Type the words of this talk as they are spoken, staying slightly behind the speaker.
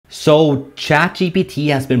So ChatGPT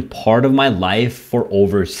has been part of my life for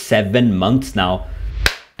over 7 months now.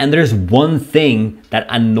 And there's one thing that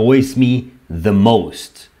annoys me the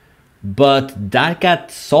most, but that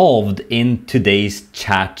got solved in today's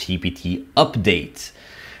ChatGPT update.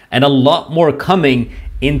 And a lot more coming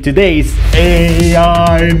in today's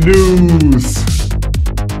AI news.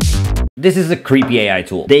 This is a creepy AI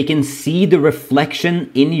tool. They can see the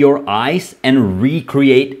reflection in your eyes and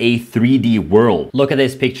recreate a 3D world. Look at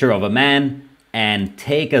this picture of a man and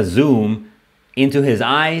take a zoom into his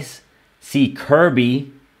eyes, see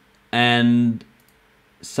Kirby and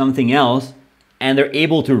something else, and they're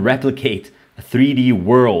able to replicate a 3D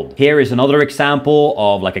world. Here is another example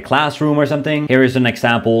of like a classroom or something. Here is an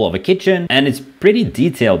example of a kitchen, and it's pretty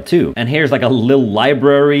detailed too. And here's like a little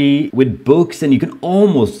library with books, and you can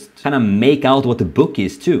almost kind of make out what the book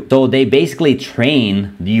is too. So they basically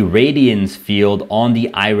train the radiance field on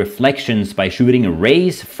the eye reflections by shooting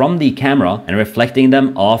rays from the camera and reflecting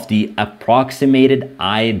them off the approximated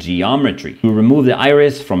eye geometry. To remove the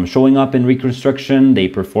iris from showing up in reconstruction, they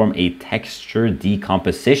perform a texture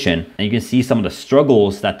decomposition, and you can see some of the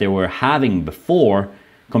struggles that they were having before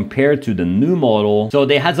compared to the new model. So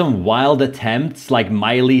they had some wild attempts like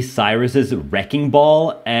Miley Cyrus's wrecking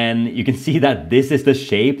ball, and you can see that this is the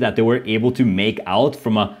shape that they were able to make out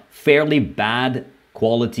from a fairly bad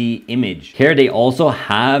quality image. Here they also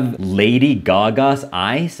have Lady Gaga's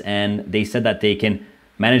eyes, and they said that they can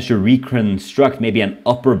manage to reconstruct maybe an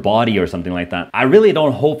upper body or something like that. I really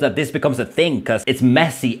don't hope that this becomes a thing, because it's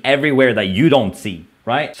messy everywhere that you don't see.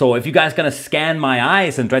 Right? So if you guys gonna scan my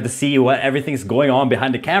eyes and try to see what everything's going on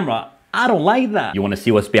behind the camera, I don't like that. You wanna see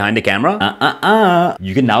what's behind the camera?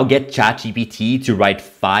 You can now get ChatGPT to write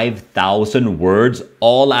 5,000 words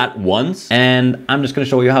all at once. And I'm just gonna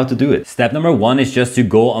show you how to do it. Step number 1 is just to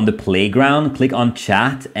go on the playground, click on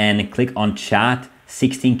chat and click on chat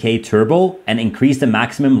 16K turbo and increase the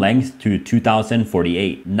maximum length to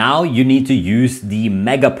 2048. Now you need to use the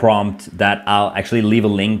mega prompt that I'll actually leave a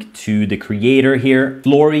link to the creator here,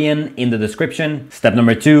 Florian, in the description. Step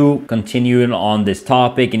number 2, continuing on this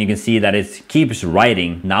topic, and you can see that it keeps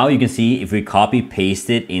writing. Now you can see if we copy paste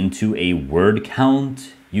it into a word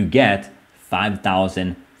count, you get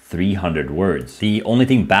 5,300 words. The only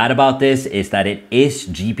thing bad about this is that it is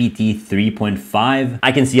GPT 3.5.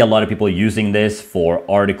 I can see a lot of people using this for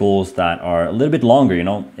articles that are a little bit longer, you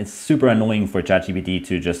know. It's super annoying for ChatGPT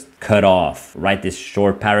to just cut off, write this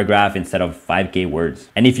short paragraph instead of 5K words.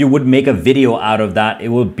 And if you would make a video out of that, it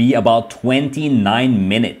would be about 29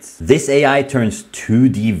 minutes. This AI turns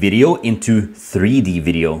 2D video into 3D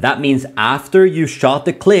video. That means after you shot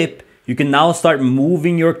the clip, you can now start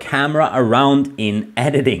moving your camera around in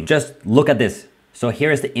editing. Just look at this. So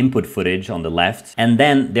here is the input footage on the left. And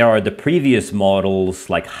then there are the previous models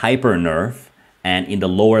like HyperNerve. And in the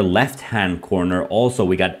lower left-hand corner also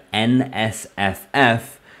we got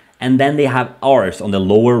NSFF. And then they have ours on the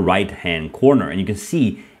lower right-hand corner. And you can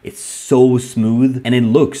see it's so smooth and it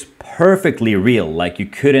looks perfectly real. Like you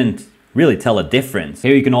couldn't really tell a difference.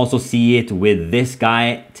 Here you can also see it with this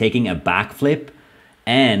guy taking a backflip.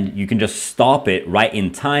 And you can just stop it right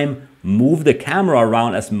in time, move the camera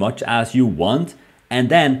around as much as you want, and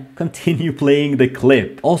then continue playing the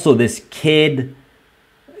clip. Also, this kid,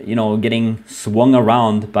 you know, getting swung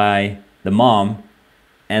around by the mom,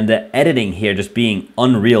 and the editing here just being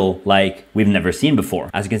unreal like we've never seen before.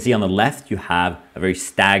 As you can see on the left, you have a very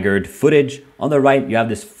staggered footage. On the right, you have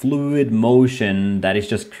this fluid motion that is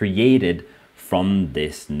just created from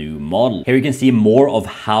this new model. Here you can see more of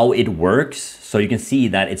how it works. So you can see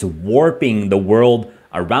that it's warping the world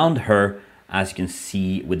around her, as you can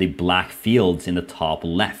see with the black fields in the top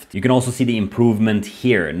left. You can also see the improvement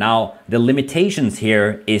here. Now, the limitations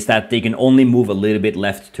here is that they can only move a little bit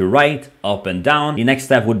left to right, up and down. The next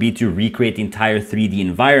step would be to recreate the entire 3D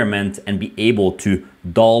environment and be able to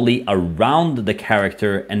dolly around the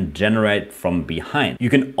character and generate from behind. You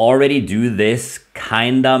can already do this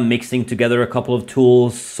kinda mixing together a couple of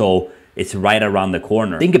tools, so it's right around the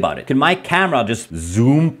corner. Think about it. Can my camera just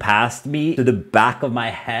zoom past me to the back of my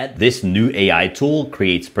head? This new AI tool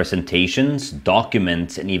creates presentations,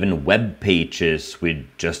 documents, and even web pages with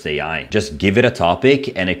just AI. Just give it a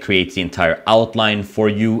topic and it creates the entire outline for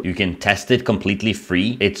you. You can test it completely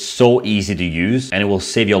free. It's so easy to use and it will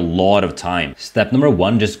save you a lot of time. Step number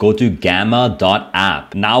 1, just go to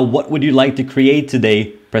Gamma.app. Now, what would you like to create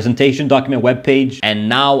today? presentation document web page. And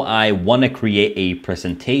now I want to create a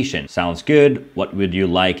presentation. Sounds good. What would you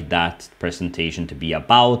like that presentation to be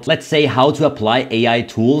about? Let's say how to apply AI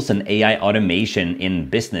tools and AI automation in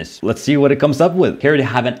business. Let's see what it comes up with. Here they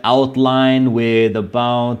have an outline with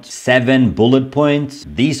about 7 bullet points.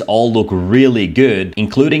 These all look really good,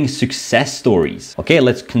 including success stories. Okay,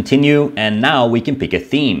 let's continue. And now we can pick a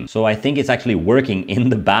theme. So I think it's actually working in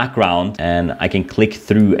the background, and I can click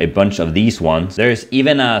through a bunch of these ones. There's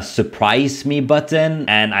even a surprise me button,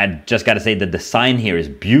 and I just gotta say the design here is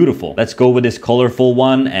beautiful. Let's go with this colorful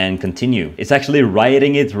one and continue. It's actually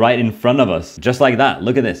writing it right in front of us, just like that.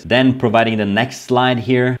 Look at this. Then providing the next slide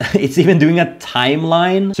here. It's even doing a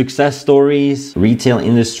timeline, success stories, retail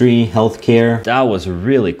industry, healthcare. That was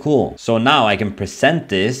really cool. So now I can present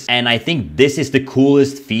this, and I think this is the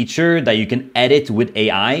coolest feature, that you can edit with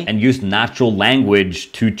AI and use natural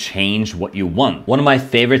language to change what you want. One of my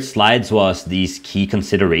favorite slides was these key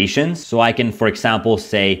considerations. So I can, for example,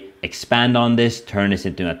 say, expand on this, turn this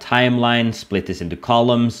into a timeline, split this into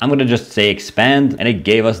columns. I'm gonna just say expand, and it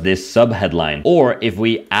gave us this sub headline. Or if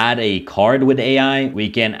we add a card with AI, we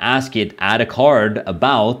can ask it, add a card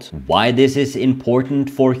about why this is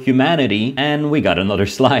important for humanity, and we got another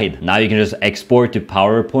slide. Now you can just export to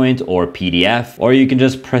PowerPoint or PDF, or you can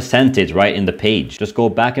just present it right in the page. Just go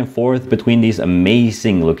back and forth between these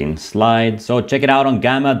amazing looking slides. So check it out on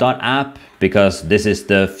Gamma.app, because this is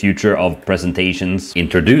the future of presentations.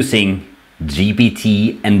 Introducing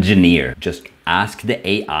GPT Engineer. Just ask the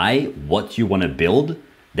AI what you want to build.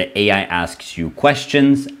 The AI asks you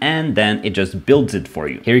questions, and then it just builds it for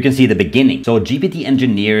you. Here you can see the beginning. So GPT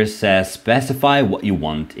Engineer says specify what you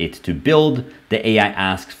want it to build. The AI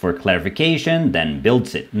asks for clarification, then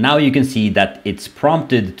builds it. Now you can see that it's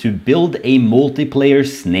prompted to build a multiplayer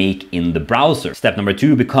snake in the browser. Step number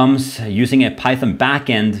 2 becomes using a Python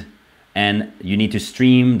backend, and you need to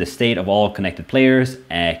stream the state of all connected players,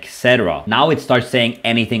 etc. Now it starts saying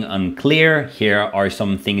anything unclear. Here are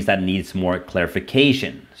some things that needs more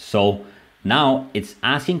clarification. So now it's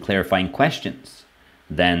asking clarifying questions.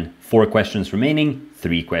 Then 4 questions remaining,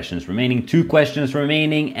 3 questions remaining, 2 questions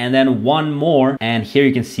remaining, and then 1 more. And here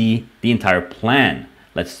you can see the entire plan.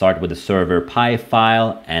 Let's start with the server py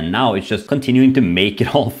file, and now it's just continuing to make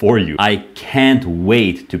it all for you. I can't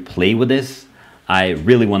wait to play with this. I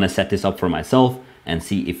really want to set this up for myself and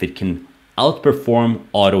see if it can outperform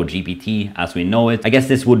auto-gpt as we know it. I guess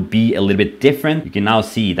this would be a little bit different. You can now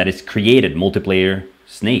see that it's created multiplayer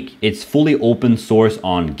snake. It's fully open source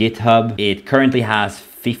on GitHub. It currently has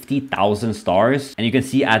 50,000 stars, and you can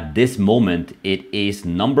see at this moment it is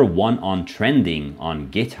 #1 on trending on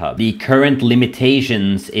GitHub. The current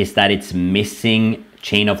limitations is that it's missing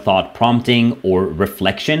chain of thought prompting or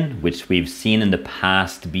reflection, which we've seen in the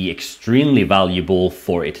past be extremely valuable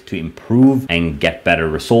for it to improve and get better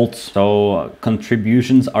results. So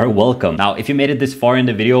contributions are welcome. Now, if you made it this far in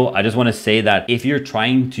the video, I just want to say that if you're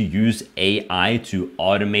trying to use AI to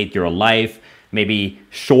automate your life, maybe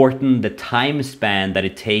shorten the time span that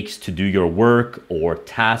it takes to do your work or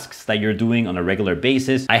tasks that you're doing on a regular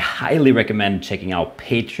basis, I highly recommend checking out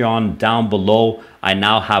Patreon down below. I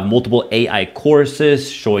now have multiple AI courses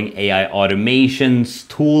showing AI automations,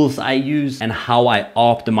 tools I use, and how I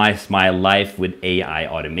optimize my life with AI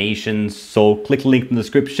automations. So click the link in the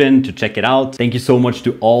description to check it out. Thank you so much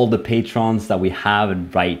to all the patrons that we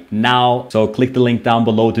have right now. So click the link down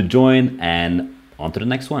below to join, and on to the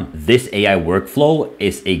next one. This AI workflow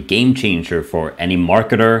is a game changer for any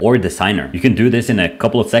marketer or designer. You can do this in a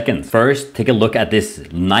couple of seconds. First, take a look at this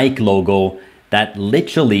Nike logo that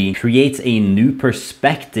literally creates a new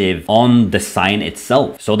perspective on the sign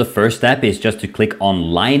itself. So the first step is just to click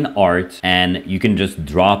on line art, and you can just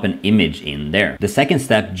drop an image in there. The second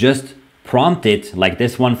step, just prompt it like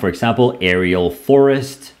this one, for example, aerial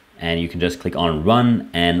forest, and you can just click on run,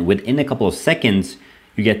 and within a couple of seconds,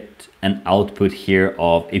 you get an output here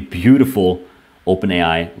of a beautiful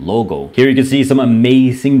OpenAI logo. Here you can see some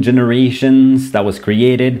amazing generations that was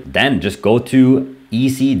created. Then just go to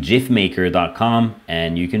easygifmaker.com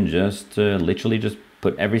and you can just literally just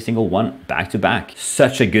put every single one back to back.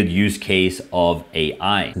 Such a good use case of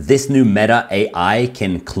AI. This new Meta AI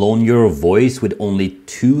can clone your voice with only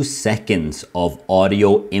 2 seconds of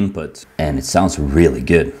audio input, and it sounds really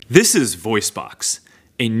good. This is Voicebox,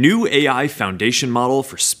 a new AI foundation model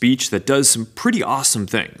for speech that does some pretty awesome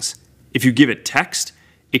things. If you give it text,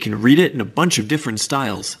 it can read it in a bunch of different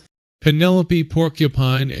styles. Penelope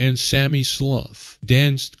Porcupine and Sammy Sloth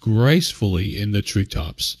danced gracefully in the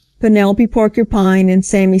treetops. Penelope Porcupine and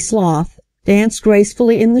Sammy Sloth danced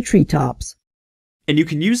gracefully in the treetops. And you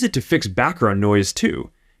can use it to fix background noise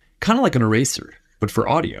too, kind of like an eraser, but for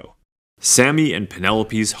audio. Sammy and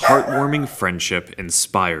Penelope's heartwarming friendship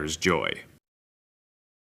inspires joy.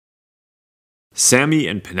 Sammy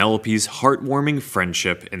and Penelope's heartwarming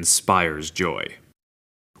friendship inspires joy.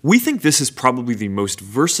 We think this is probably the most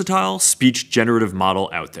versatile speech generative model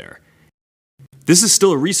out there. This is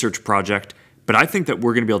still a research project, but I think that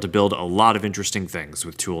we're going to be able to build a lot of interesting things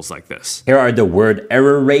with tools like this. Here are the word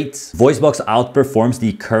error rates. Voicebox outperforms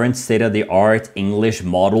the current state-of-the-art English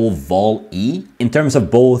model Vol-E in terms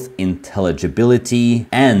of both intelligibility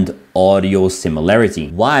and audio similarity,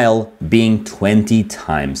 while being 20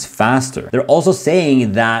 times faster. They're also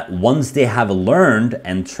saying that once they have learned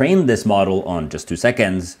and trained this model on just 2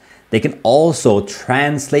 seconds, they can also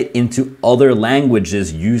translate into other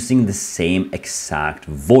languages using the same exact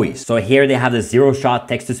voice. So here they have the zero-shot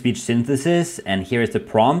text-to-speech synthesis, and here is the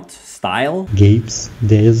prompt style. Gapes,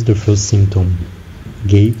 there's the first symptom.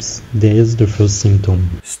 Gapes, there's the first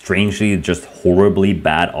symptom. Strangely, just horribly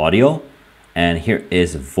bad audio. And here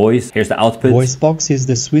is voice. Here's the output. Voicebox is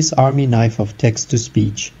the Swiss Army knife of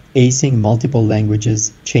text-to-speech, acing multiple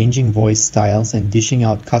languages, changing voice styles, and dishing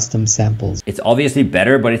out custom samples. It's obviously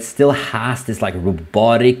better, but it still has this like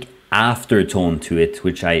robotic aftertone to it,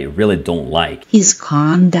 which I really don't like. His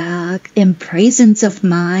conduct and presence of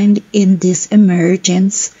mind in this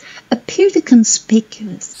emergence appeared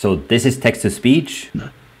conspicuous. So this is text-to-speech.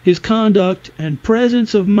 His conduct and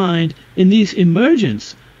presence of mind in this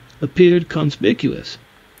emergence appeared conspicuous.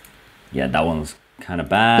 Yeah, that one's kind of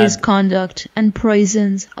bad. His conduct and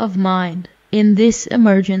presence of mind in this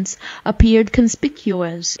emergence appeared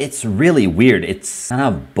conspicuous. It's really weird. It's kind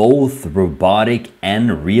of both robotic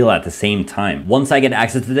and real at the same time. Once I get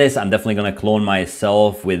access to this, I'm definitely going to clone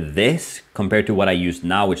myself with this compared to what I use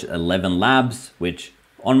now, which is 11 Labs, which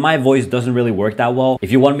on my voice doesn't really work that well.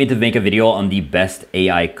 If you want me to make a video on the best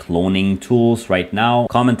AI cloning tools right now,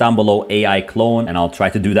 comment down below AI clone and I'll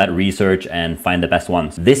try to do that research and find the best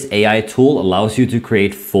ones. This AI tool allows you to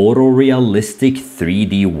create photorealistic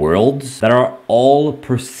 3D worlds that are all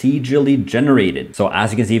procedurally generated. So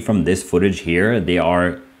as you can see from this footage here, they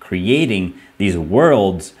are creating these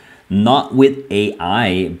worlds not with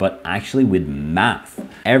AI, but actually with math.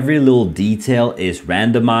 Every little detail is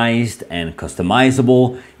randomized and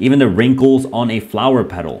customizable, even the wrinkles on a flower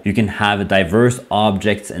petal. You can have diverse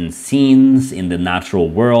objects and scenes in the natural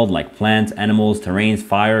world, like plants, animals, terrains,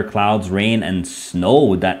 fire, clouds, rain, and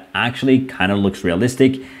snow that actually kind of looks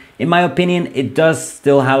realistic. In my opinion, it does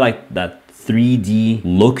still have like that 3D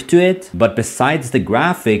look to it, but besides the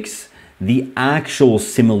graphics, the actual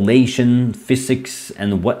simulation, physics,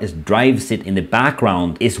 and what drives it in the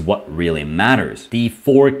background is what really matters. The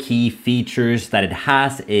 4 key features that it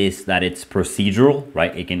has is that it's procedural,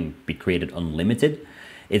 right? It can be created unlimited.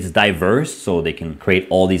 It's diverse, so they can create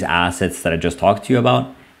all these assets that I just talked to you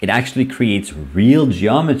about. It actually creates real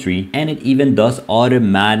geometry, and it even does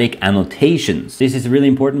automatic annotations. This is really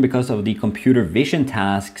important because of the computer vision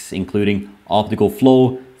tasks, including optical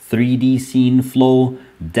flow, 3D scene flow,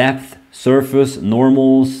 depth, surface,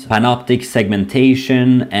 normals, panoptic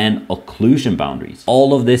segmentation, and occlusion boundaries.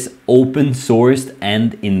 All of this open sourced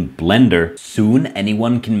and in Blender. Soon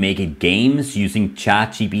anyone can make games using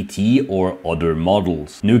ChatGPT or other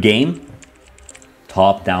models. New game,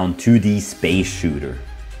 top-down 2D space shooter.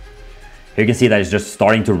 Here you can see that it's just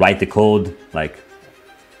starting to write the code. Like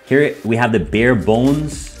here we have the bare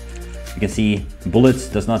bones. You can see bullets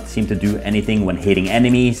does not seem to do anything when hitting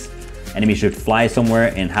enemies. Enemies should fly somewhere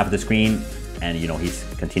in half of the screen, and you know, he's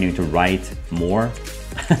continuing to write more.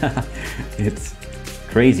 It's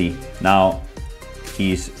crazy. Now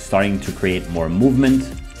he's starting to create more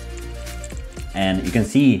movement, and you can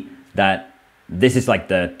see that this is like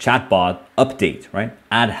the chatbot update, right?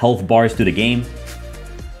 Add health bars to the game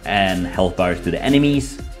and health bars to the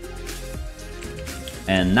enemies.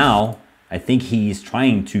 And now I think he's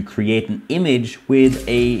trying to create an image with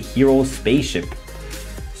a hero spaceship.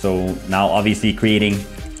 So now obviously creating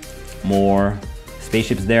more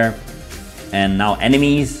spaceships there, and now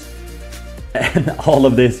enemies, and all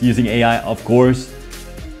of this using AI, of course.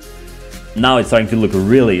 Now it's starting to look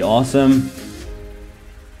really awesome.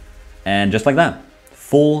 And just like that,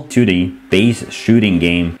 full 2D base shooting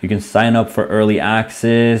game. You can sign up for early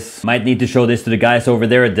access. Might need to show this to the guys over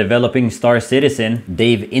there at developing Star Citizen.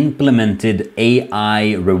 They've implemented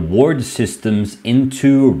AI reward systems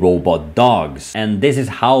into robot dogs. And this is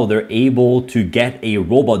how they're able to get a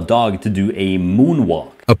robot dog to do a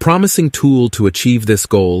moonwalk. A promising tool to achieve this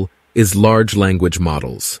goal is large language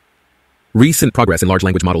models. Recent progress in large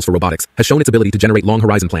language models for robotics has shown its ability to generate long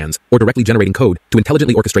horizon plans or directly generating code to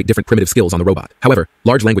intelligently orchestrate different primitive skills on the robot. However,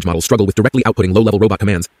 large language models struggle with directly outputting low-level robot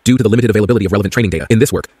commands due to the limited availability of relevant training data. In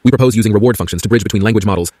this work, we propose using reward functions to bridge between language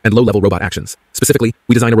models and low-level robot actions. Specifically,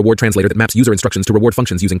 we design a reward translator that maps user instructions to reward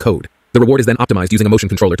functions using code. The reward is then optimized using a motion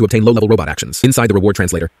controller to obtain low-level robot actions. Inside the reward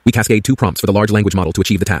translator, we cascade 2 prompts for the large language model to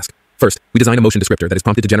achieve the task. First, we design a motion descriptor that is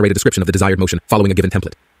prompted to generate a description of the desired motion following a given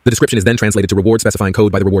template. The description is then translated to reward specifying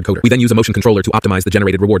code by the reward coder. We then use a motion controller to optimize the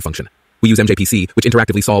generated reward function. We use MJPC, which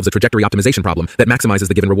interactively solves a trajectory optimization problem that maximizes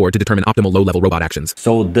the given reward to determine optimal low-level robot actions.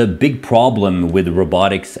 So the big problem with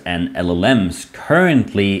robotics and LLMs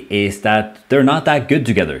currently is that they're not that good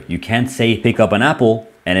together. You can't say pick up an apple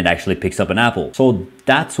and it actually picks up an apple. So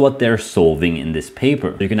that's what they're solving in this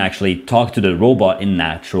paper. You can actually talk to the robot in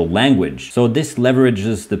natural language. So this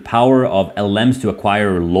leverages the power of LLMs to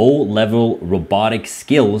acquire low-level robotic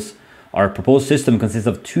skills. Our proposed system consists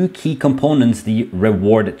of 2 key components: the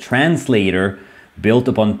reward translator, built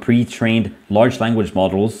upon pre-trained large language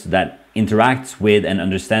models that interacts with and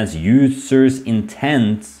understands users'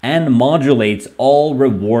 intent and modulates all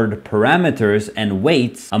reward parameters and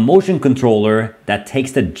weights; a motion controller that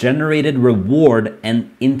takes the generated reward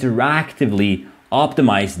and interactively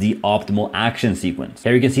optimize the optimal action sequence.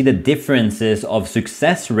 Here you can see the differences of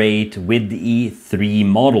success rate with the 3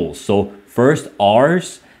 models. So first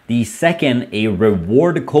ours, the second a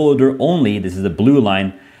reward coder only, this is the blue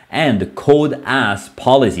line, and code as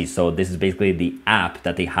policy. So this is basically the app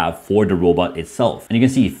that they have for the robot itself. And you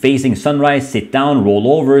can see facing sunrise, sit down, roll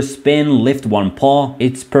over, spin, lift one paw.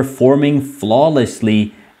 It's performing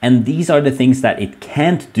flawlessly. And these are the things that it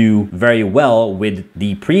can't do very well with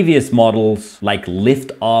the previous models, like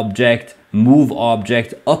lift object, move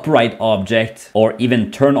object, upright object, or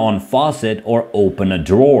even turn on faucet or open a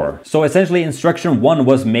drawer. So essentially instruction 1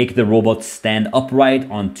 was make the robot stand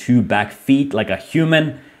upright on 2 back feet like a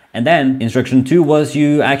human. And then instruction 2 was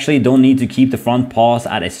you actually don't need to keep the front paws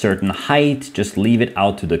at a certain height, just leave it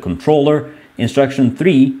out to the controller. Instruction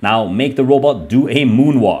 3, now make the robot do a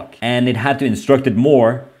moonwalk. And it had to instruct it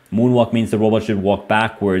more. Moonwalk means the robot should walk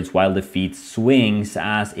backwards while the feet swings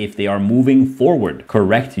as if they are moving forward.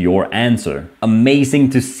 Correct your answer. Amazing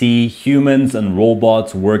to see humans and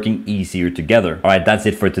robots working easier together. All right, that's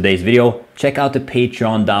it for today's video. Check out the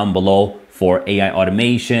Patreon down below for AI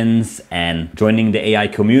automations and joining the AI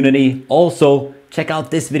community. Also, check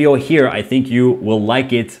out this video here. I think you will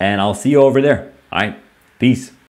like it, and I'll see you over there. All right, peace.